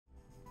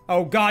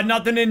Oh god,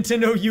 not the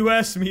Nintendo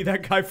US me.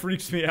 That guy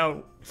freaks me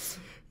out.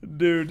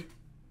 Dude.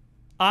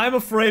 I'm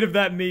afraid of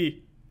that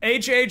me.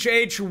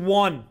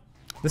 HHH1.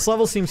 This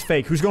level seems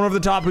fake. Who's going over the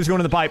top? Who's going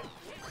to the pipe?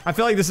 I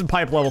feel like this is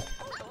pipe level.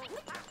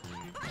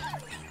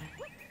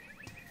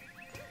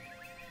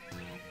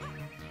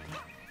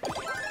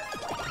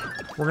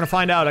 We're gonna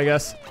find out, I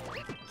guess.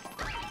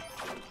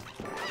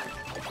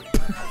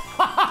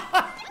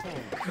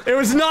 It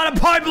was not a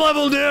pipe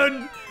level,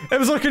 dude! It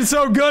was looking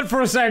so good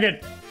for a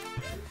second.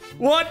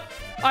 What?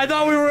 I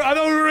thought we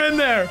were in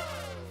there.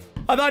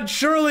 I thought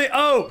surely,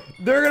 oh,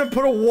 they're gonna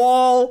put a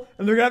wall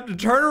and they're gonna have to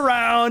turn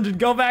around and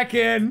go back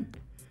in.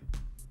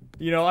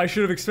 You know, I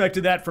should have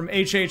expected that from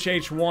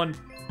HHH1.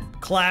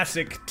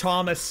 Classic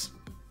Thomas.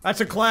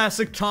 That's a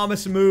classic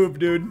Thomas move,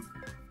 dude.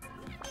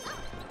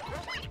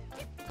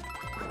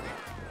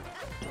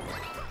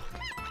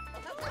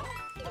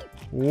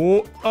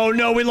 Whoa. Oh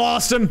no, we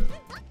lost him.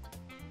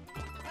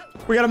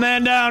 We got a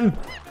man down.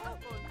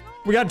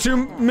 We got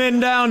 2 men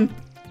down.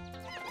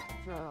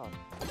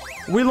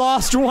 We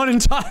lost one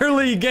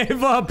entirely,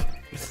 gave up.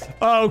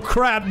 Oh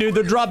crap, dude,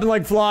 they're dropping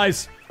like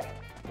flies.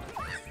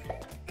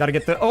 Gotta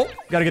get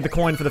the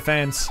coin for the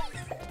fans.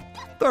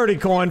 30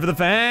 coin for the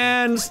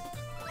fans.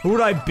 Who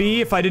would I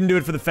be if I didn't do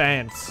it for the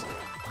fans?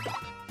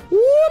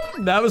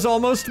 Whoop, that was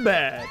almost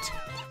bad.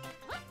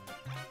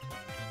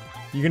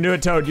 You can do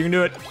it, Toad, you can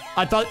do it.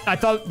 I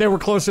thought they were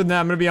closer than that,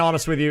 I'm gonna be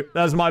honest with you.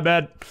 That was my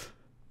bad.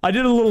 I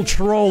did a little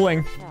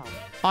trolling.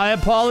 I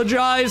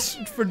apologize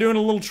for doing a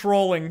little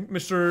trolling,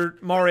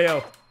 Mr.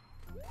 Mario.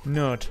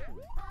 Nut.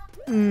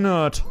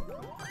 Nut.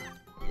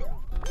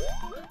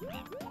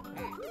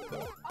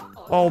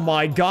 Oh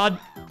my god.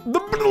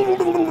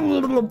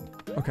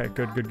 Okay,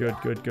 good.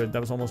 That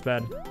was almost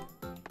bad.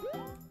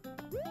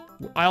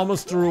 I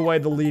almost threw away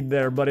the lead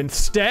there, but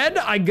instead,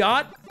 I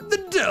got the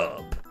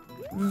dub.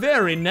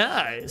 Very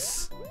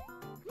nice.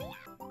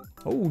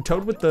 Oh,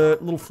 Toad with the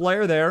little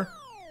flare there.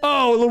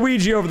 Oh,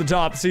 Luigi over the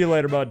top. See you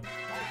later, bud.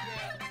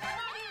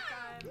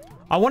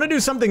 I want to do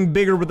something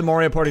bigger with the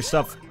Mario Party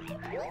stuff.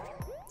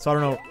 So I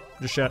don't know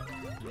just yet.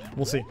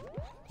 We'll see.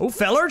 Oh,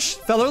 fellers?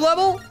 Feller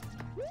level?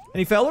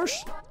 Any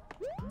fellers?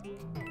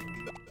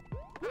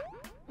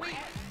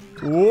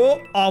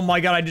 Whoa. Oh my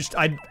god,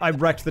 I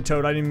wrecked the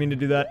Toad. I didn't mean to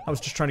do that. I was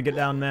just trying to get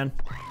down, man.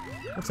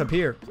 What's up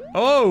here?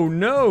 Oh,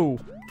 no.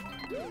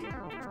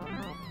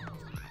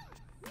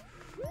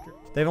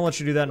 They haven't let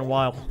you do that in a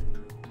while.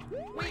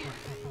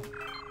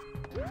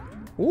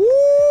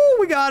 Ooh,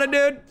 we got it,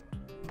 dude.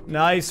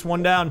 Nice,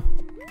 one down.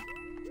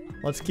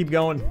 Let's keep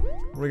going.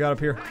 What do we got up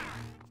here?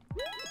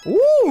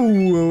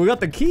 Ooh, we got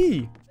the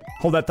key.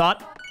 Hold that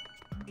thought.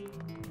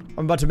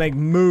 I'm about to make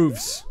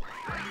moves.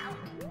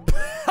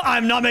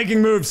 I'm not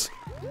making moves.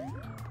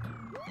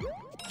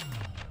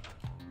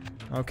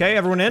 Okay,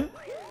 everyone in?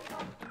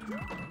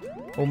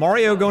 Oh,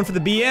 Mario going for the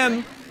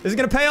BM. Is it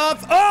gonna pay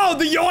off? Oh,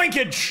 the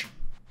yoinkage!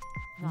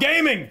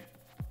 Gaming!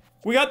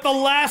 We got the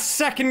last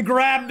second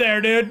grab there,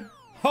 dude.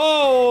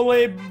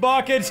 Holy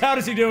buckets, how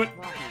does he do it?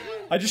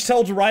 I just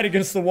held right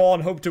against the wall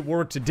and hoped it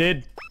worked. It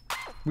did.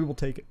 We will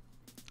take it.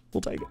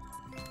 We'll take it.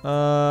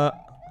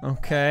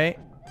 Okay.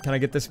 Can I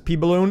get this pea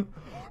balloon?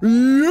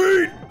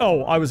 Yeet!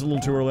 Oh, I was a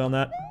little too early on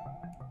that.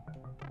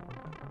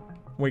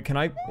 Wait, can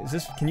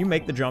you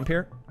make the jump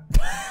here?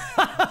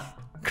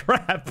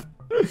 Crap.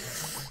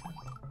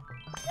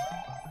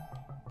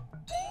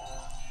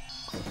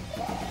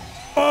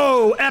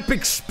 Oh,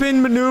 epic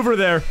spin maneuver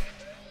there.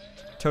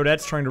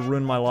 Toadette's trying to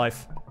ruin my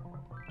life.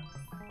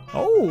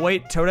 Oh,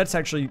 wait, Toadette's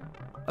actually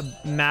a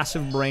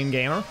massive brain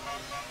gamer.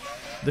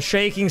 The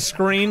shaking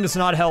screen does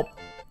not help.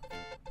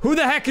 Who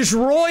the heck is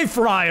Roy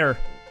Fryer?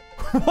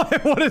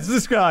 What is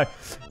this guy?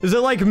 Is it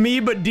like me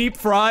but deep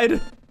fried?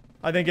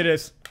 I think it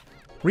is.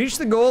 Reach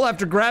the goal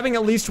after grabbing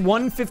at least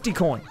 150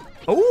 coin.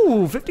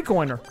 Oh, 50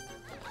 coiner.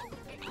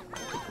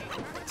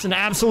 It's an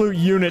absolute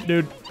unit,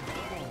 dude.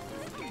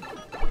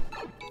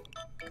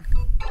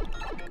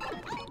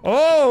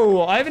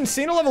 Oh, I haven't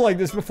seen a level like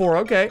this before.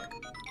 Okay.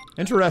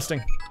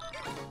 Interesting.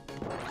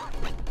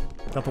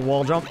 Got the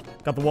wall jump.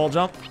 Got the wall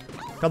jump.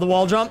 Got the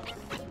wall jump.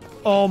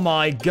 Oh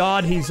my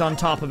god, he's on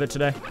top of it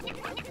today.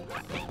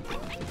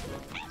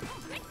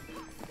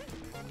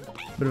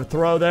 Bit of a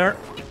throw there.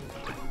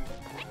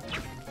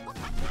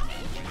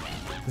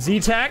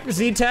 Z-tac,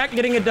 Z-tac,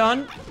 getting it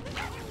done.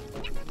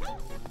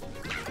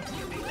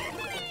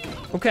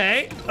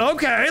 Okay,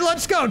 okay,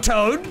 let's go,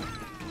 Toad.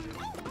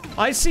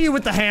 I see you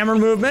with the hammer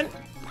movement.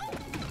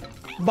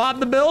 Bob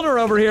the Builder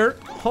over here.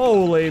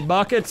 Holy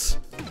buckets.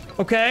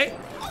 Okay.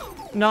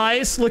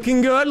 Nice,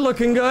 looking good,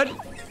 looking good.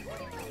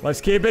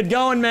 Let's keep it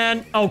going,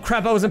 man. Oh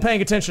crap, I wasn't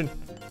paying attention.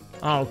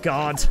 Oh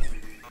god.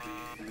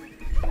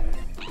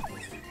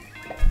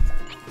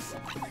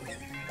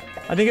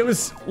 I think it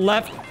was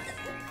left.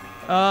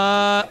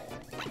 Oh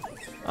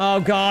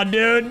god,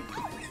 dude.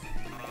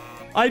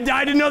 I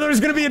didn't know there was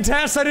gonna be a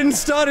test. I didn't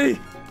study.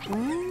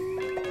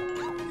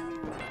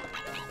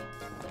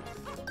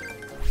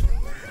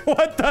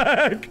 What the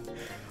heck?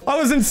 I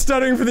wasn't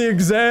studying for the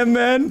exam,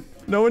 man.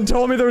 No one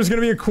told me there was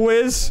gonna be a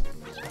quiz.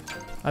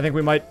 I think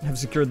we might have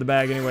secured the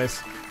bag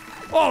anyways.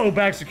 Oh,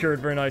 bag secured.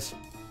 Very nice.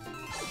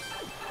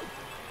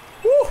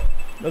 Woo!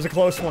 That was a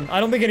close one. I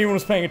don't think anyone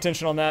was paying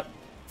attention on that.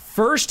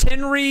 First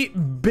Henry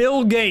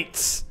Bill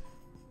Gates.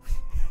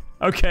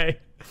 Okay.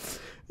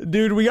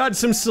 Dude, we got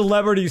some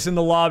celebrities in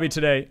the lobby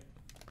today.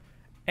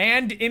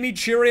 And Immy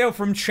Cheerio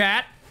from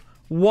chat.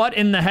 What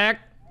in the heck?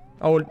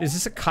 Oh, is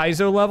this a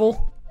Kaizo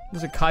level?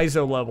 This is a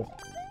Kaizo level.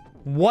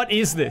 What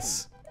is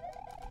this?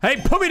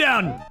 Hey, put me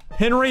down,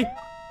 Henry.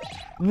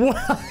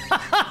 What?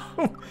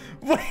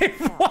 Wait,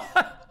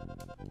 what?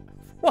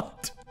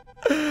 What?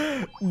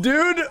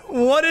 Dude,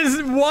 what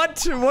is,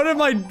 what? What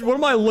am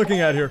I looking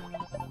at here?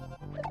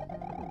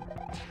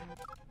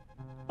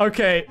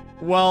 Okay,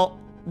 well,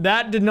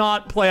 that did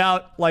not play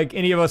out like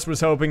any of us was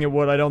hoping it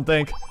would, I don't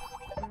think.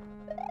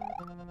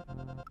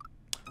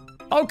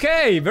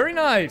 Okay, very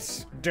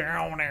nice.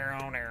 Down,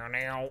 down, down,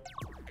 down.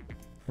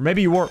 Or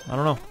maybe you were, I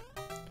don't know.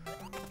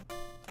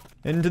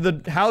 Into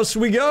the house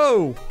we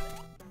go!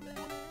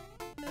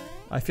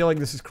 I feel like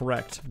this is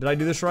correct. Did I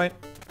do this right?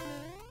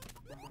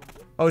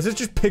 Oh, is this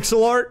just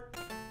pixel art?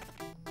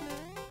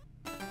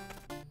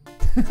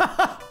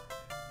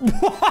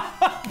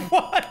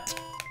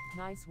 What?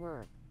 Nice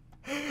work.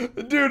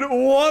 Dude,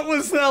 what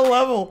was that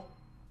level?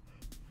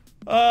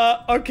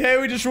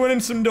 Okay, we just went in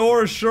some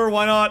doors. Sure,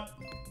 why not?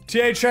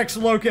 THX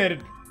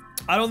located.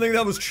 I don't think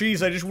that was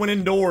cheese, I just went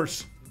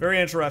indoors. Very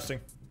interesting.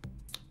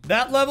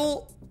 That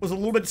level was a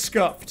little bit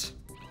scuffed.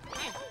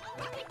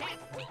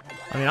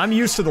 I mean, I'm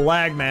used to the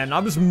lag, man. I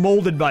was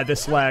molded by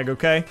this lag,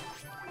 okay?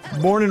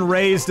 Born and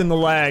raised in the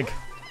lag.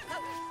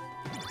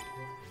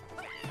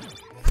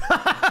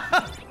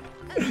 That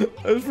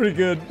was pretty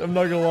good, I'm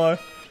not gonna lie.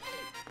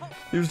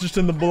 He was just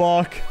in the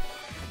block.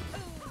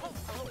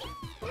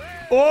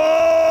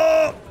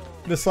 Oh!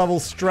 This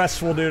level's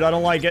stressful, dude. I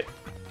don't like it.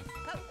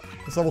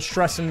 This level's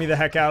stressing me the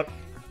heck out.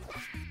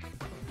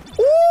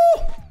 Ooh!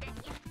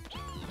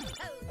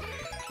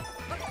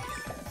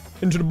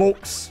 Into the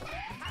box.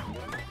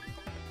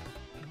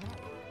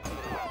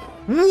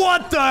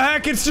 What the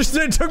heck? It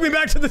took me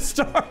back to the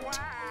start.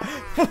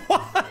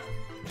 What?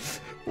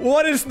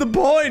 What is the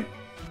point?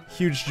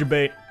 Huge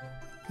debate.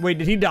 Wait,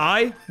 did he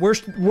die?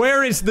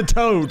 Where is the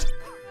toad?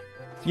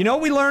 You know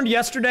what we learned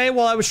yesterday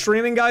while I was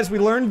streaming, guys? We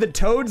learned that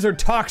toads are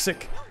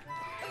toxic.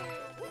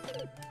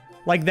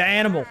 Like the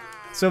animal.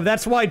 So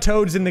that's why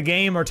toads in the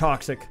game are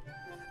toxic.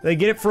 They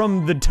get it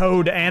from the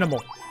toad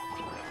animal.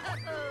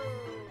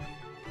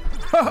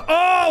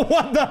 Oh,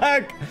 what the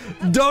heck?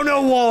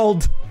 Dono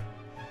walled.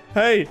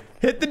 Hey,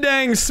 hit the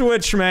dang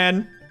switch,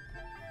 man.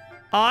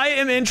 I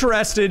am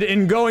interested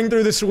in going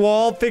through this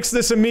wall. Fix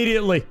this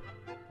immediately.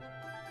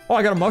 Oh,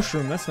 I got a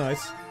mushroom. That's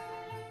nice.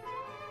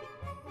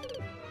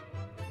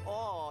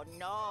 Oh,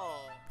 no.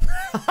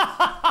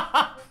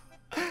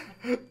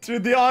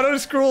 Dude, the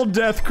auto-scroll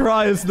death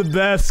cry is the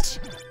best.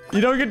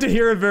 You don't get to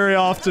hear it very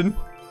often.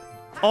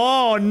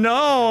 Oh,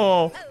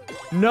 no.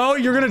 No,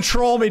 you're gonna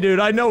troll me, dude.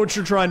 I know what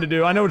you're trying to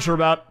do. I know what you're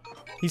about.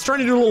 He's trying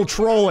to do a little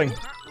trolling.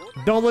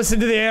 Don't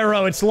listen to the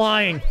arrow. It's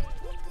lying.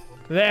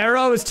 The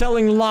arrow is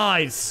telling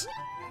lies.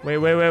 Wait.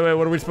 What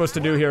are we supposed to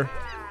do here?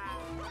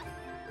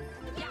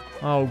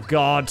 Oh,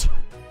 God.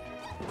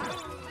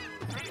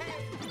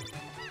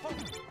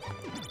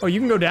 Oh, you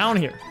can go down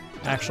here,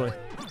 actually.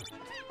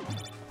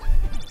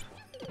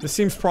 This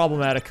seems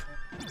problematic.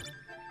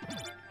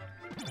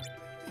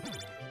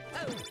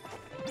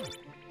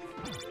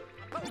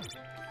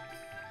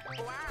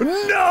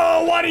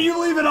 No! Why do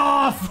you leave it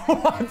off?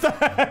 What the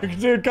heck,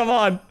 dude? Come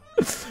on.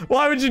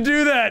 Why would you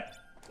do that?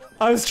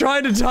 I was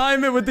trying to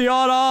time it with the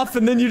on-off,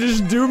 and then you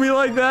just do me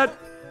like that?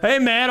 Hey,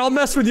 man, I'll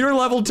mess with your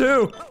level,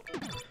 too.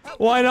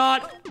 Why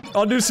not?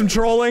 I'll do some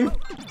trolling.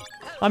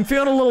 I'm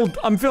feeling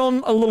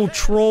a little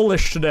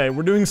trollish today.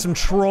 We're doing some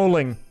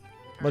trolling.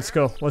 Let's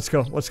go.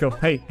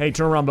 Hey,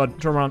 turn around, bud.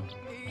 Turn around.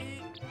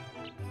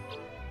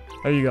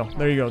 There you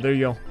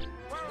go.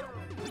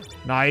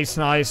 Nice.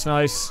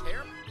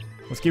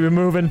 Let's keep it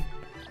moving.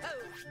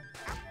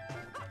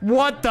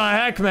 What the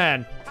heck,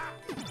 man?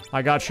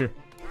 I got you.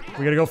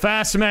 We gotta go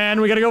fast, man.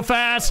 We gotta go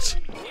fast.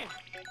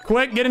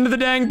 Quick, get into the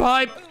dang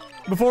pipe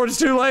before it's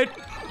too late.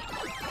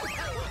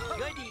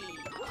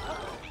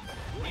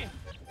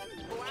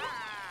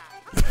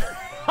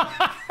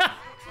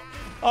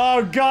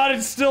 Oh God,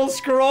 it's still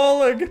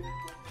scrolling.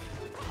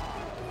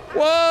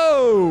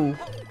 Whoa!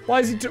 Why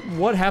is he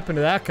what happened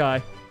to that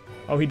guy?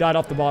 Oh, he died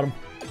off the bottom.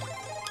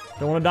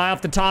 Don't want to die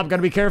off the top.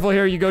 Gotta be careful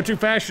here. You go too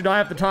fast, you die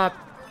off the top.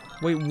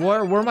 Wait,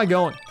 where am I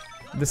going?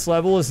 This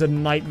level is a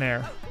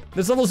nightmare.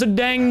 This level is a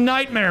dang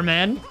nightmare,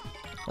 man.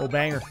 Oh,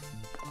 banger.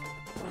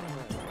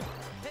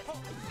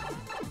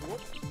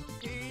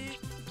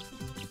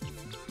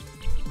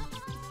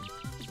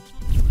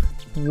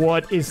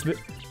 What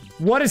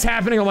is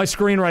happening on my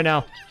screen right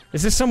now?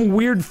 Is this some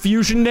weird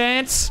fusion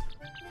dance?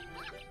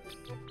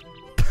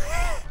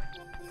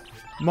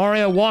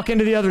 Mario, walk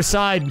into the other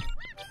side.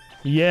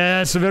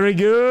 Yes, very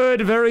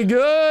good, very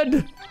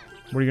good.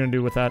 What are you gonna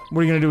do with that? What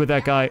are you gonna do with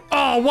that guy?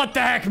 Oh, what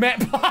the heck, man?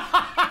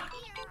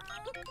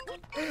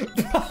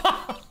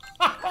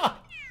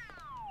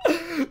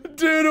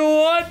 Dude, Dude,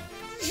 what?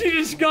 She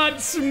just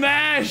got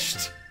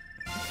smashed.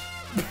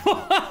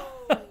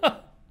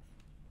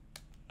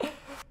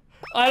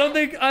 I don't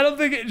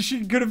think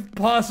she could have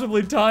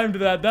possibly timed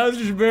that. That was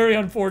just very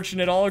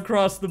unfortunate all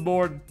across the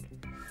board.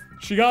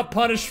 She got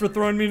punished for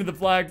throwing me into the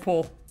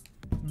flagpole.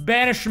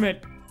 Banishment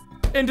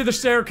into the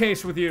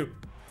staircase with you.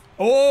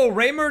 Oh,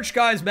 Ray merch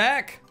guy's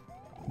back.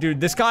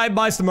 Dude, this guy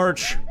buys the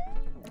merch.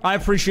 I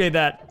appreciate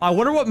that. I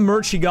wonder what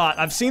merch he got.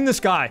 I've seen this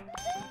guy.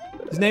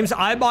 His name's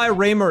I Buy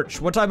Ray merch.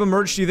 What type of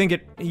merch do you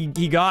think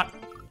he got?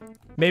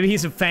 Maybe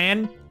he's a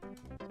fan?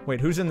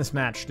 Wait, who's in this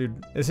match,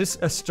 dude? Is this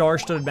a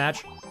star-studded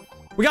match?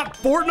 We got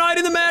Fortnite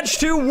in the match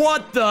too?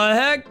 What the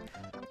heck?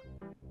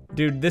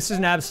 Dude, this is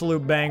an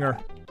absolute banger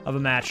of a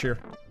match here.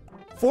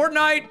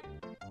 Fortnite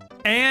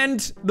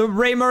and the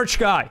Ray merch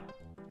guy.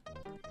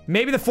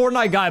 Maybe the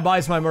Fortnite guy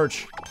buys my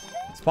merch.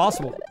 It's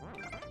possible.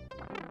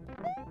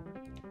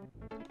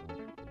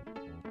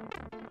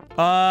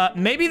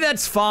 Maybe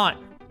that's fine.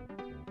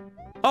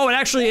 Oh, it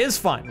actually is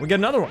fine. We get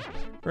another one.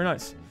 Very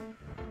nice.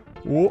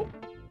 Whoa.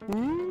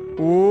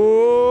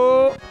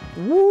 Whoa.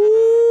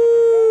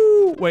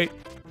 Woo. Wait.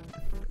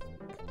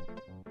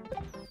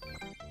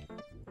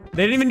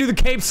 They didn't even do the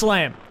cape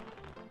slam.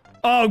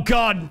 Oh,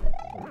 God.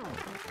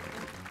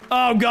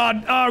 Oh,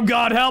 God. Oh,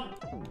 God. Help.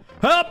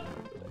 Help.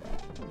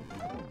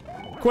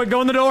 Quick,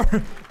 go in the door.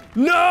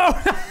 No.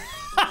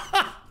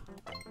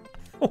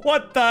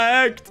 What the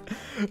heck?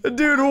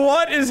 Dude,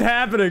 what is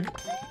happening?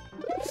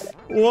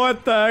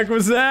 What the heck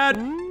was that?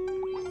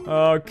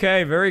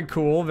 Okay, very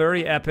cool.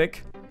 Very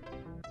epic.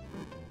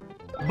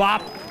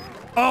 Bop.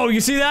 Oh, you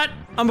see that?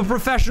 I'm a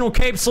professional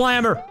cape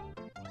slammer.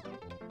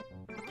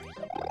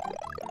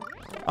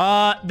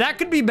 That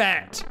could be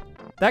bad.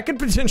 That could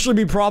potentially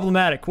be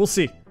problematic. We'll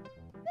see.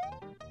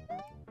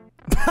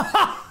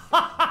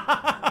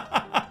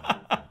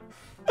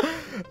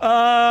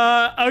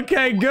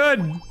 Okay,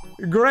 good.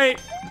 Great.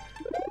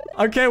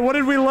 Okay, what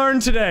did we learn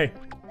today?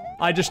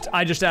 I just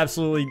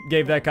absolutely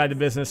gave that guy the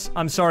business.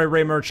 I'm sorry,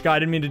 Ray merch guy. I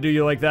didn't mean to do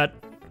you like that.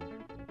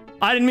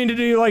 I didn't mean to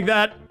do you like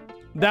that.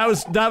 That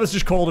was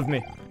just cold of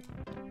me.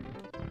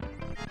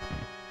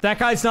 That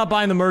guy's not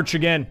buying the merch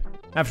again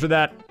after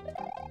that.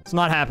 It's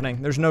not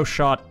happening. There's no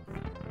shot.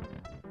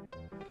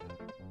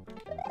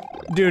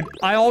 Dude,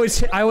 I always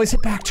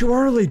hit back too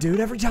early, dude,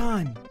 every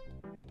time.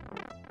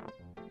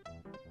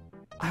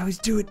 I always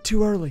do it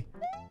too early.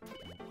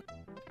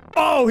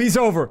 Oh, he's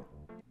over.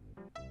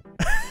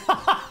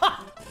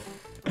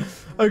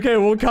 Okay,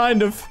 well,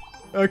 kind of.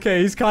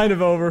 Okay, he's kind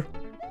of over.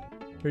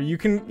 Here, you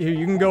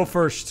can go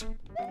first.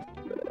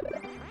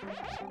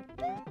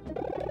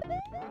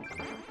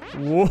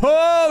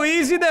 Whoa,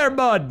 easy there,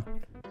 bud.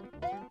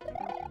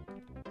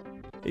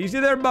 Easy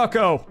there,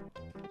 bucko.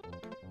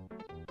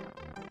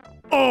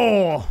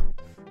 Oh,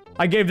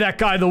 I gave that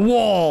guy the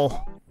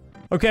wall.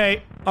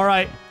 Okay, all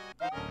right.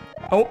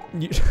 Oh,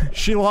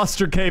 she lost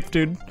her cape,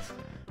 dude.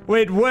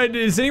 Wait, what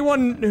is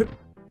anyone?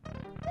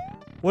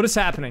 What is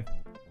happening?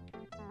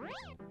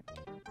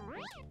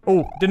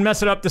 Oh, didn't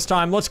mess it up this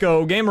time. Let's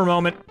go. Gamer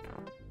moment.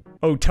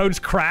 Oh, Toad's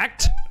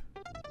cracked.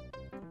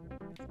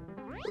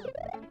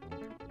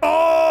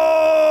 Oh!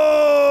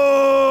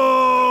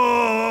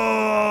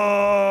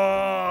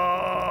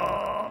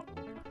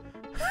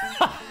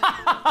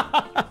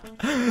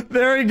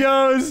 There he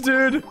goes,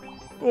 dude.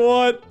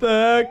 What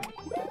the heck?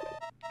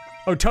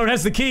 Oh, Toad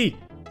has the key.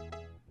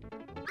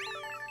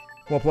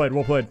 Well played,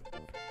 well played.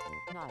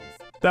 Nice.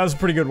 That was a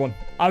pretty good one.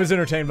 I was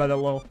entertained by that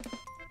level.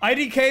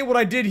 IDK, what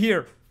I did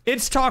here.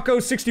 It's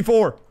Taco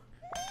 64.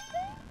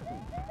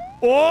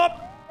 Oh!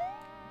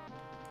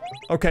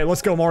 Okay,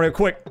 let's go, Mario,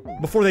 quick.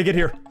 Before they get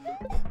here.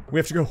 We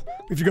have to go.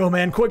 We have to go,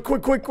 man. Quick,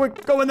 quick, quick,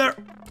 quick. Go in there.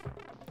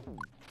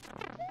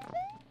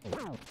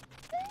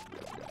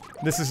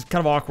 This is kind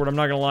of awkward, I'm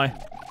not gonna lie.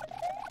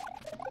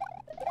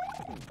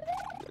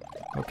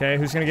 Okay,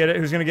 who's gonna get it?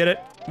 Who's gonna get it?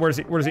 Where is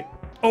he? Where is he?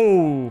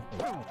 Oh!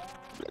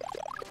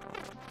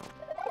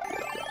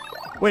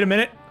 Wait a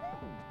minute.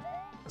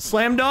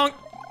 Slam dunk?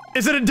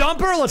 Is it a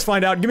dumper? Let's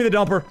find out. Give me the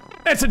dumper.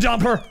 It's a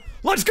dumper.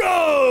 Let's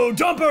go!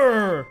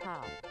 Dumper!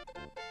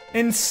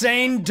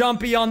 Insane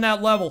dumpy on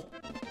that level.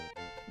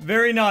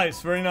 Very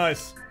nice, very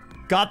nice.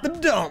 Got the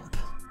dump.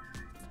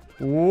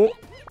 Whoa.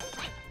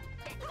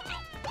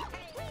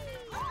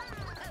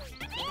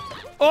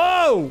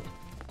 Oh!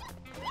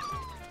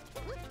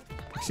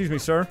 Excuse me,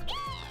 sir.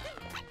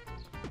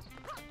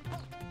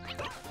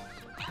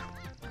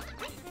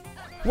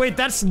 Wait,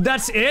 that's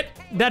it?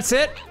 That's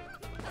it?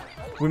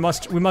 We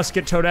must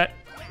get Toadette.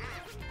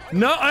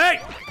 No,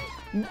 hey!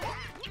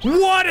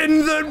 What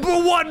in the,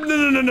 what?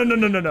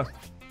 No.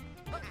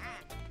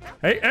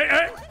 Hey.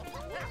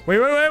 Wait,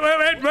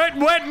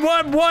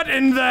 what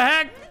in the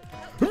heck?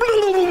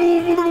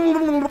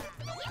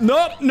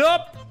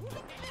 Nope.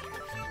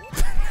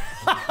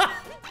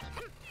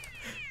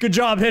 Good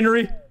job,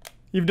 Henry.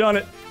 You've done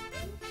it.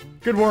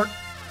 Good work.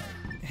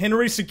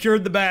 Henry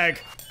secured the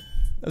bag.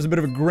 That was a bit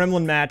of a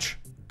gremlin match.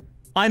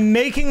 I'm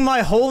making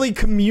my Holy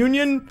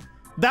Communion?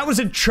 That was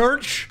at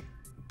church?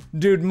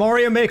 Dude,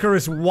 Mario Maker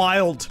is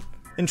wild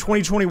in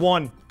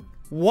 2021.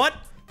 What?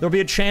 there'll be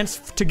a chance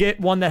to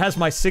get one that has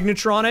my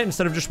signature on it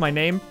instead of just my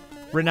name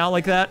written out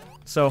like that.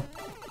 So,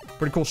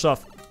 pretty cool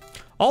stuff.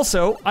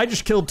 Also, I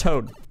just killed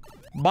Toad.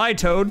 Bye,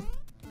 Toad.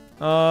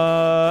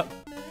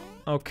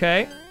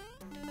 Okay.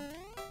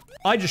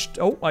 Did I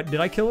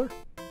kill her?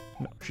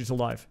 No, she's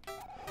alive.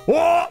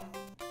 Whoa!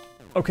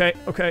 Okay,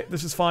 okay,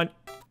 this is fine.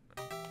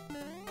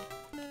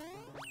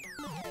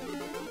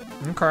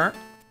 Okay.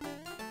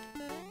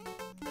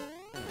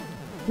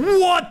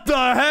 What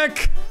the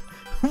heck?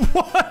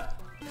 What?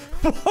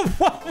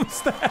 What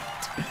was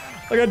that?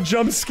 I got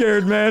jump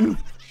scared, man.